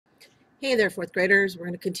Hey there, fourth graders. We're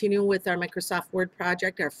going to continue with our Microsoft Word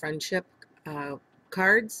project, our friendship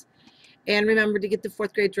cards. And remember, to get the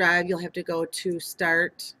fourth grade drive, you'll have to go to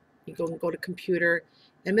Start. You go to Computer.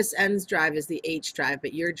 And Miss N's drive is the H drive,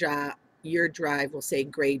 but your drive will say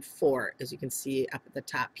Grade 4, as you can see up at the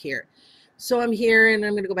top here. So I'm here, and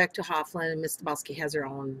I'm going to go back to Hoffland, and Miss Dabalski has her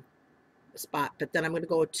own spot. But then I'm going to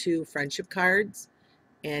go to Friendship Cards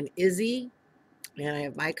and Izzy, and I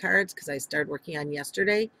have my cards because I started working on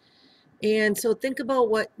yesterday. And so think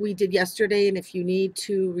about what we did yesterday, and if you need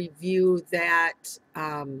to review that,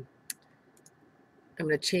 I'm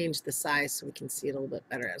going to change the size so we can see it a little bit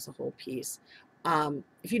better as a whole piece.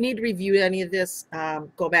 If you need to review any of this,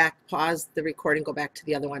 go back, pause the recording, go back to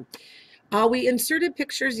the other one. We inserted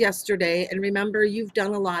pictures yesterday, and remember, you've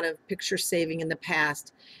done a lot of picture saving in the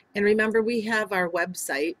past. And remember, we have our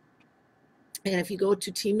website, and if you go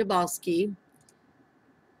to Team Dabalski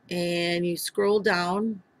and you scroll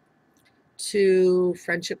down to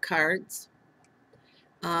Friendship Cards,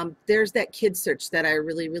 there's that kid search that I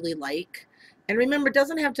really, really like. And remember, it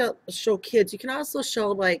doesn't have to show kids. You can also show,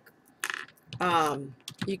 like,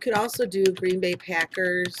 you could also do Green Bay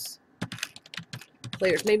Packers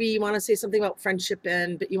players. Maybe you want to say something about friendship,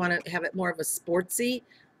 but you want to have it more of a sportsy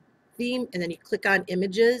theme. And then you click on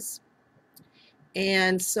images.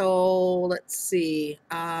 And so let's see.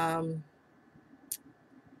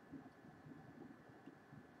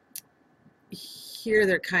 Here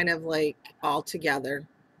they're kind of like all together.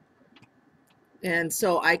 And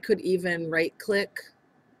so I could even right click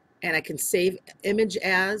and I can save image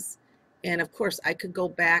as, and of course I could go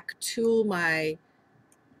back to my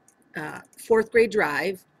fourth grade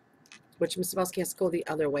drive, which Mr. Dabalski has to go the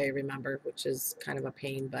other way, remember, which is kind of a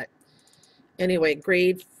pain, but anyway,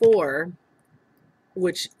 grade 4,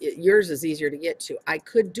 which yours is easier to get to. I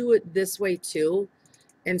could do it this way too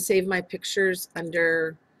and save my pictures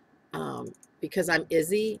under, because I'm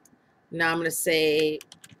Izzy, now I'm going to say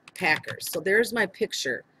Packers. So there's my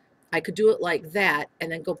picture. I could do it like that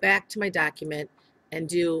and then go back to my document and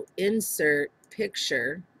do insert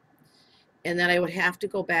picture. And then I would have to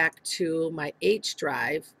go back to my H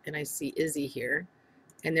drive, and I see Izzy here.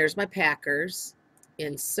 And there's my Packers,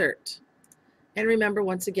 insert. And remember,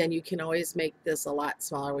 once again, you can always make this a lot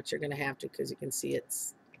smaller, which you're going to have to, because you can see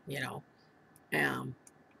it's,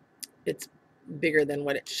 it's bigger than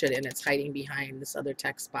what it should, and it's hiding behind this other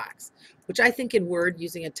text box, which I think in Word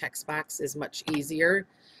using a text box is much easier.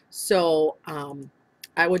 So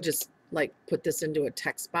I would just like put this into a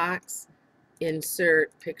text box,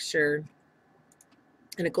 insert picture,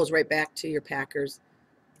 and it goes right back to your Packers.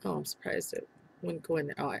 Oh, I'm surprised it wouldn't go in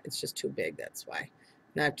there. Oh, it's just too big, that's why.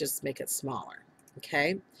 Now I just make it smaller,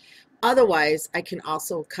 okay? Otherwise, I can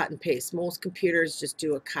also cut and paste. Most computers just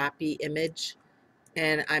do a copy image,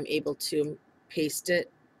 and I'm able to paste it,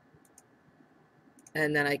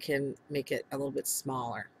 and then I can make it a little bit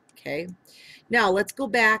smaller, okay? Now let's go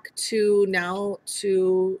back to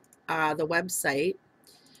the website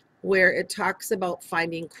where it talks about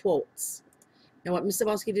finding quotes. And what Ms.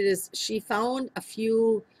 Dabalski did is she found a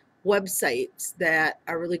few websites that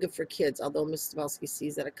are really good for kids, although Ms. Dabalski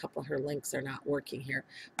sees that a couple of her links are not working here.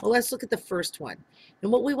 Well, let's look at the first one.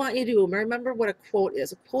 And what we want you to do, remember what a quote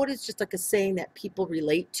is. A quote is just like a saying that people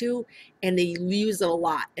relate to, and they use it a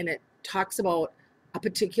lot. And it talks about a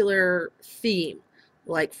particular theme,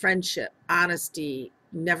 like friendship, honesty,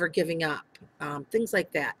 never giving up, things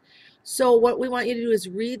like that. So what we want you to do is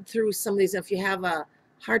read through some of these. If you have a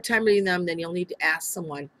hard time reading them, then you'll need to ask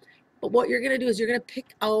someone. But what you're going to do is you're going to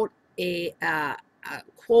pick out a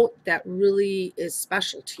quote that really is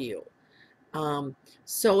special to you.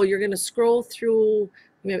 So you're going to scroll through.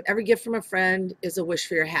 Every gift from a friend is a wish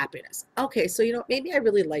for your happiness. Okay, so maybe I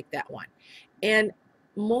really like that one. And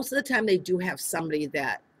most of the time they do have somebody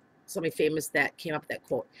famous that came up with that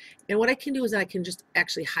quote. And what I can do is I can just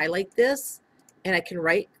actually highlight this, and I can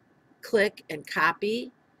right click and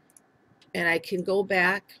copy, and I can go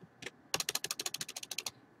back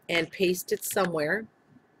and paste it somewhere.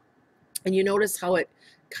 And you notice how it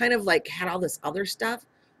kind of like had all this other stuff.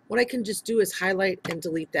 What I can just do is highlight and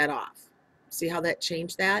delete that off. See how that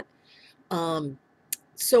changed that?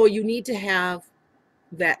 So you need to have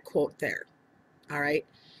that quote there. All right.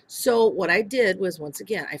 So what I did was, once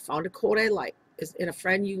again, I found a quote I like. In a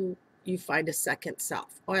friend, you find a second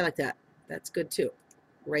self. Oh, I like that. That's good too.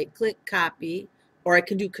 Right click, copy, or I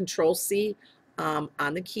can do Control C on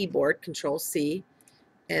the keyboard, Control C,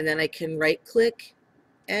 and then I can right click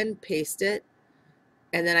and paste it.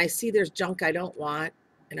 And then I see there's junk I don't want,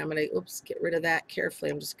 and I'm going to, get rid of that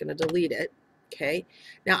carefully. I'm just going to delete it. Okay.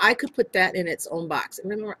 Now I could put that in its own box. And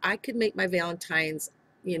remember, I could make my Valentine's,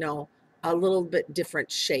 a little bit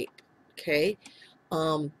different shape. Okay.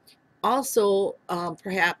 Also,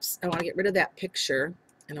 perhaps I want to get rid of that picture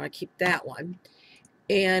and I want to keep that one.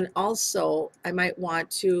 And also, I might want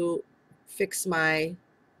to fix my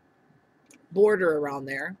border around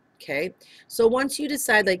there. Okay. So once you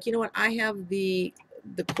decide, like, you know what, I have the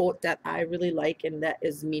quote that I really like and that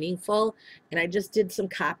is meaningful, and I just did some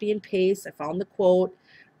copy and paste. I found the quote.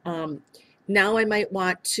 Now I might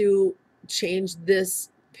want to change this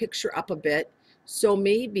picture up a bit. So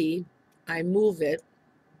maybe I move it.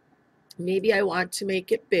 Maybe I want to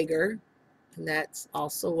make it bigger, and that's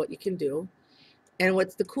also what you can do. And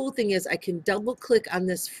what's the cool thing is I can double click on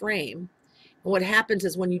this frame. And what happens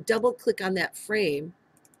is when you double click on that frame,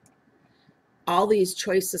 all these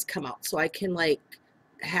choices come out. So I can like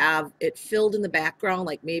have it filled in the background.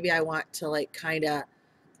 Like maybe I want to like kind of,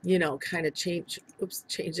 you know, kind of change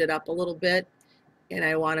it up a little bit. And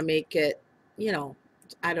I want to make it, you know,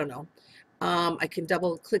 I don't know. I can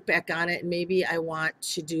double click back on it and maybe I want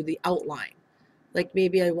to do the outline. Like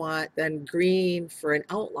maybe I want then green for an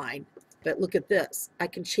outline. But look at this. I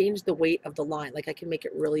can change the weight of the line. Like I can make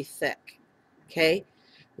it really thick. Okay.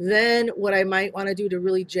 Then what I might want to do to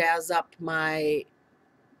really jazz up my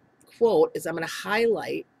quote is I'm going to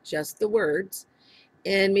highlight just the words,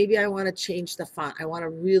 and maybe I want to change the font. I want to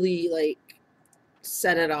really like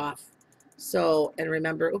set it off. So, and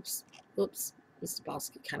remember, oops, Mr.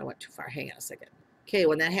 Balsky kind of went too far. Hang on a second. Okay,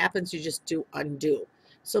 when that happens, you just do undo.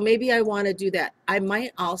 So maybe I want to do that. I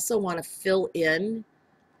might also want to fill in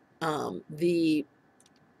the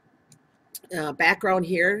background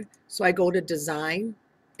here. So I go to design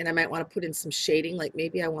and I might want to put in some shading. Like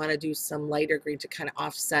maybe I want to do some lighter green to kind of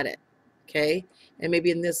offset it. Okay. And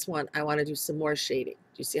maybe in this one, I want to do some more shading.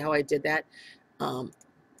 Do you see how I did that?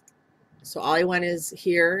 So all I want is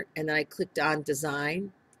here, and then I clicked on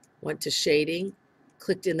design, went to shading,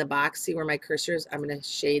 clicked in the box, see where my cursor is, I'm going to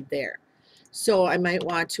shade there. So I might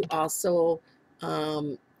want to also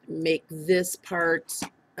make this part,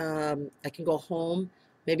 I can go home.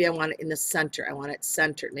 Maybe I want it in the center. I want it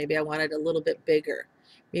centered. Maybe I want it a little bit bigger.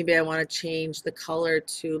 Maybe I want to change the color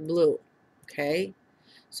to blue. Okay.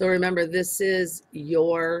 So remember, this is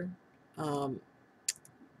your,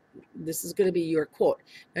 this is going to be your quote.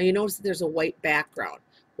 Now you notice that there's a white background.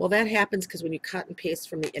 Well, that happens because when you cut and paste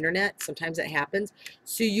from the internet, sometimes that happens.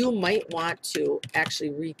 So you might want to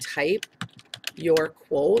actually retype your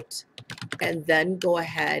quote and then go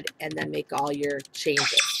ahead and then make all your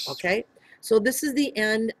changes. Okay. So this is the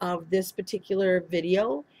end of this particular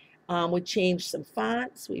video. We changed some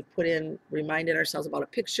fonts. We put in, reminded ourselves about a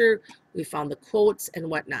picture. We found the quotes and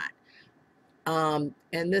whatnot. And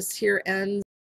this here ends.